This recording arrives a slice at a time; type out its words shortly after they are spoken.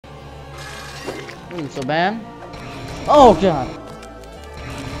So bad. Oh god.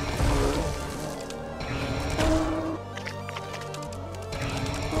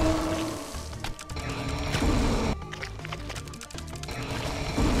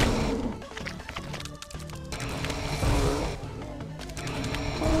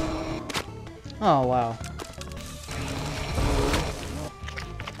 Oh wow.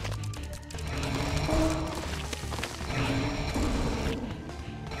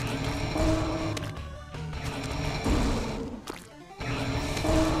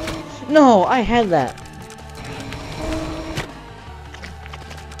 No, I had that.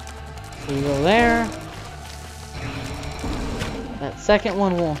 So you go there. That second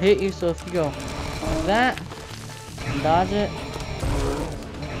one won't hit you, so if you go like that, dodge it.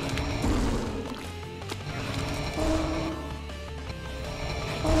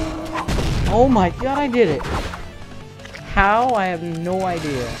 Oh my god, I did it. How? I have no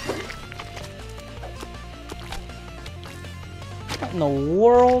idea. What in the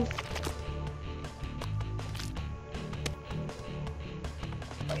world?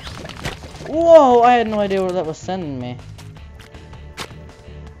 Whoa, I had no idea where that was sending me.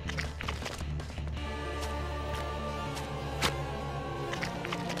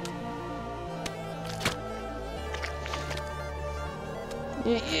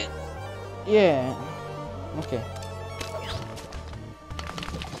 Yeah. Okay.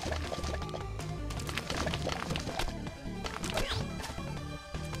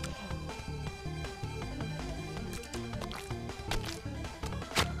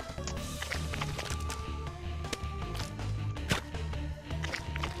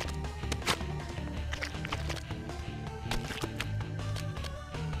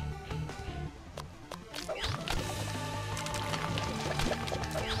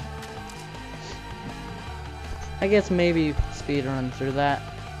 I guess maybe speed run through that,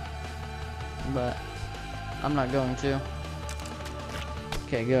 but I'm not going to.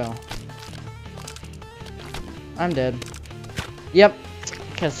 Okay, go. I'm dead. Yep,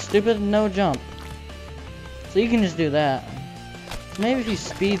 because stupid no jump. So you can just do that. So maybe if you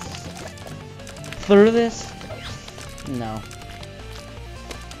speed through this, no.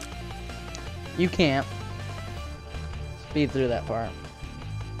 You can't speed through that part.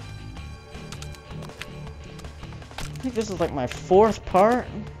 I think this is like my 4th part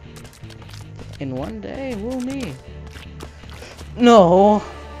in one day. Woo me. No.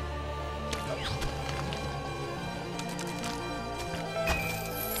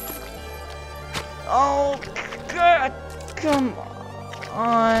 Oh god. Come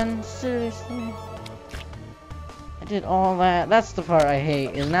on. Seriously. I did all that. That's the part I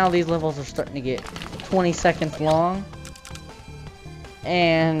hate. Is now these levels are starting to get 20 seconds long.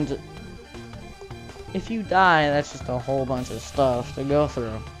 And if you die, that's just a whole bunch of stuff to go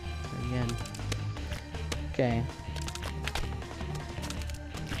through. Again. Okay.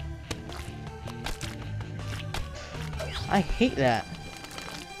 I hate that.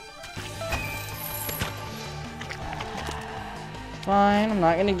 Fine, I'm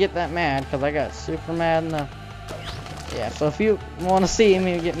not gonna get that mad because I got super mad in the... Yeah, so if you want to see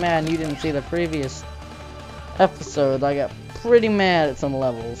me get mad and you didn't see the previous episode, I got pretty mad at some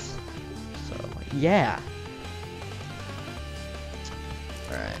levels. Yeah.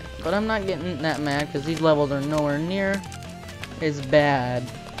 Alright. But I'm not getting that mad because these levels are nowhere near as bad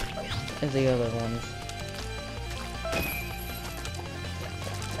as the other ones.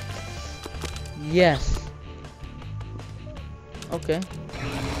 Yes. Okay.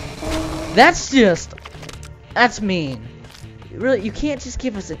 That's mean. Really, you can't just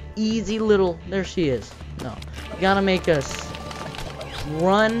give us an easy little... There she is. No. You gotta make us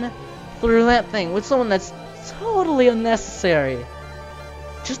run through that thing with someone that's totally unnecessary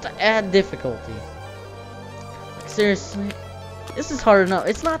just to add difficulty. Like, seriously, this is hard enough.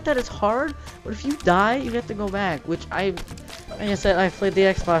 It's not that it's hard, but if you die, you have to go back, which like I said, I played the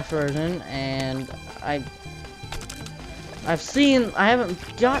Xbox version and I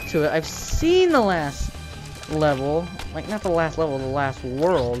haven't got to it. I've seen the last level, like not the last level, the last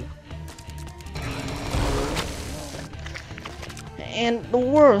world. And the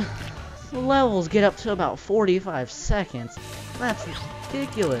levels get up to about 45 seconds. That's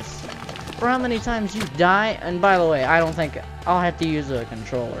ridiculous. For how many times you die, and by the way, I don't think I'll have to use a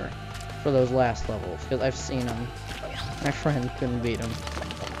controller for those last levels, because I've seen them. My friend couldn't beat them.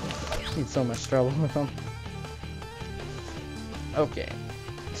 He's so much trouble with them. Okay.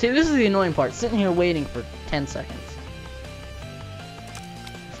 See, this is the annoying part, sitting here waiting for 10 seconds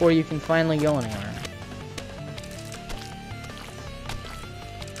before you can finally go anywhere.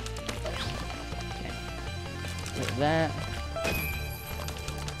 That.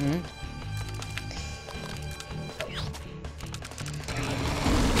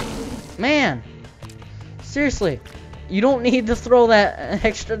 Man, seriously, you don't need to throw that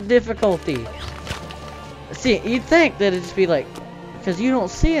extra difficulty. See, you'd think that it'd just be like, because you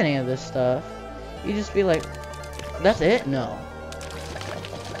don't see any of this stuff, you'd just be like, that's it? No.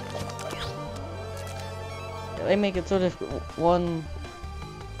 They make it so difficult. One,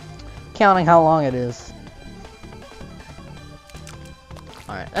 counting how long it is.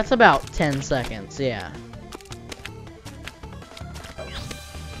 Alright, that's about 10 seconds, yeah.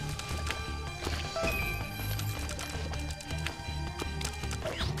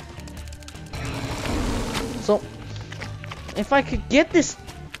 So, if I could get this...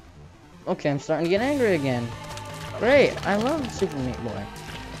 Okay, I'm starting to get angry again. Great, I love Super Meat Boy.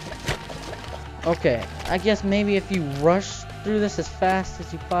 Okay, I guess maybe if you rush through this as fast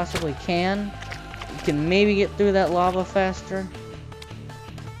as you possibly can, you can maybe get through that lava faster.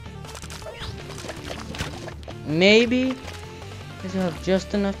 Maybe, because you'll have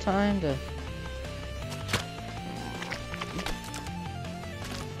just enough time to...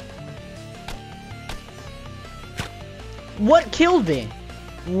 What killed me?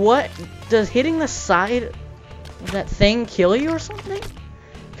 What? Does hitting the side of that thing kill you or something?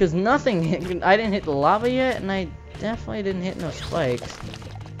 Because nothing hit, I didn't hit the lava yet, and I definitely didn't hit no spikes.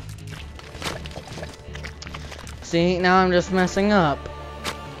 See, now I'm just messing up.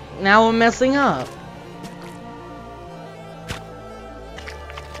 Now I'm messing up.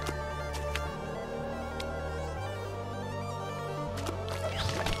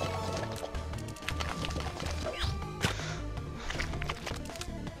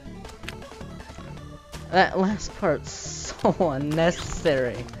 That last part's so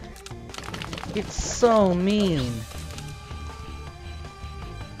unnecessary. It's so mean.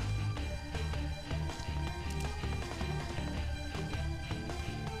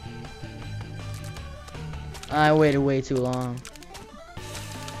 I waited way too long.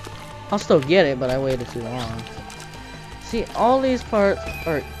 I'll still get it, but I waited too long. See, all these parts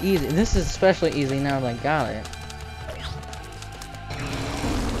are easy. This is especially easy now that I got it.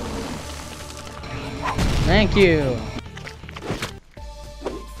 Thank you.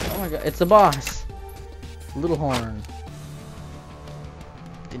 Oh my god, it's the boss. Little horn.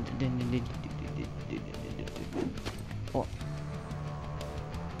 Oh.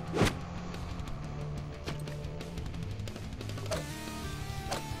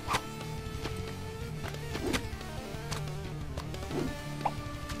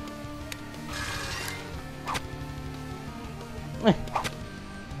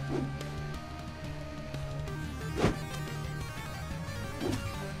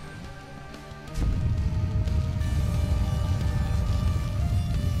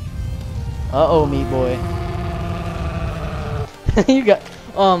 Uh-oh, meat boy. You got,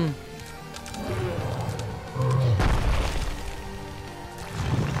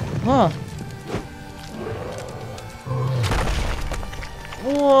 Huh.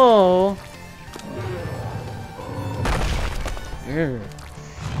 Whoa. Urgh.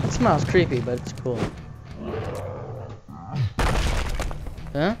 That smells creepy, but it's cool.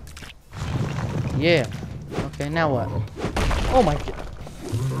 Huh? Yeah. Okay, now what? Oh my god.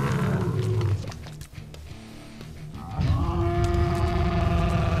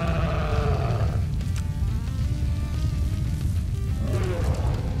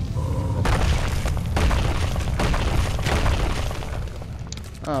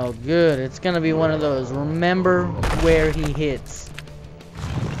 Oh, good. It's gonna be one of those. Remember where he hits.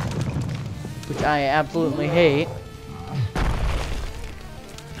 Which I absolutely hate.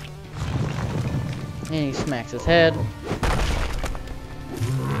 And he smacks his head.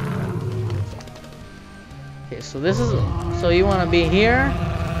 Okay, so this is... So you want to be here?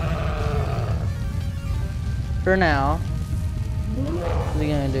 For now. What are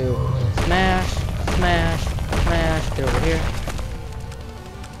you gonna do? Smash, smash, smash. Get over here.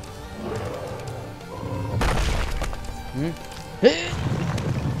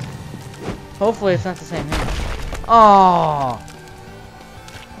 Hopefully it's not the same hand. Oh.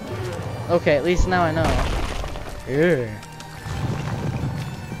 Okay, at least now I know. Yeah.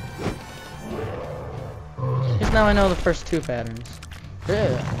 At least now I know the first two patterns.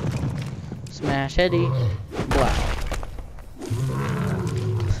 Yeah. Smash heady. Wow.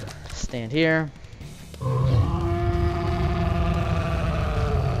 Stand here.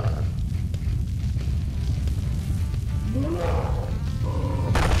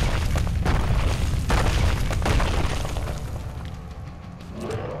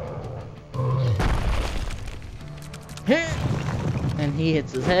 And he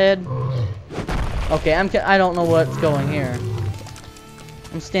hits his head. Okay, I don't know what's going here.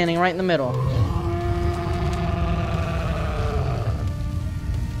 I'm standing right in the middle.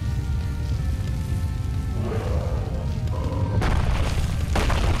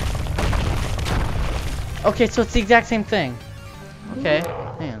 Okay, so it's the exact same thing. Okay.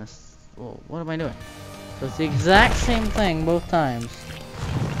 Hang on. Whoa, what am I doing? So it's the exact same thing both times.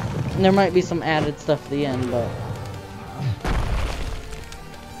 And there might be some added stuff at the end, but...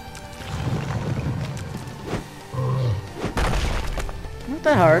 not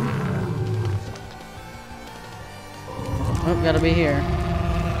that hard. Oh, gotta be here.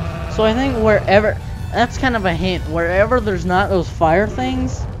 So I think wherever... that's kind of a hint. Wherever there's not those fire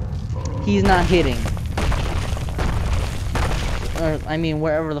things, he's not hitting. Or, I mean,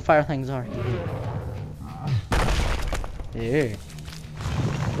 wherever the fire things are. There.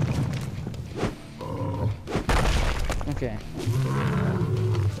 Okay.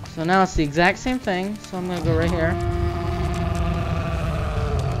 So now it's the exact same thing. So I'm gonna go right here.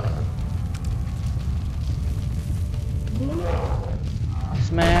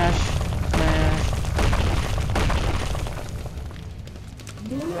 Smash. Smash.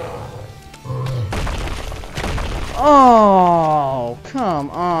 Oh,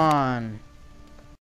 come on.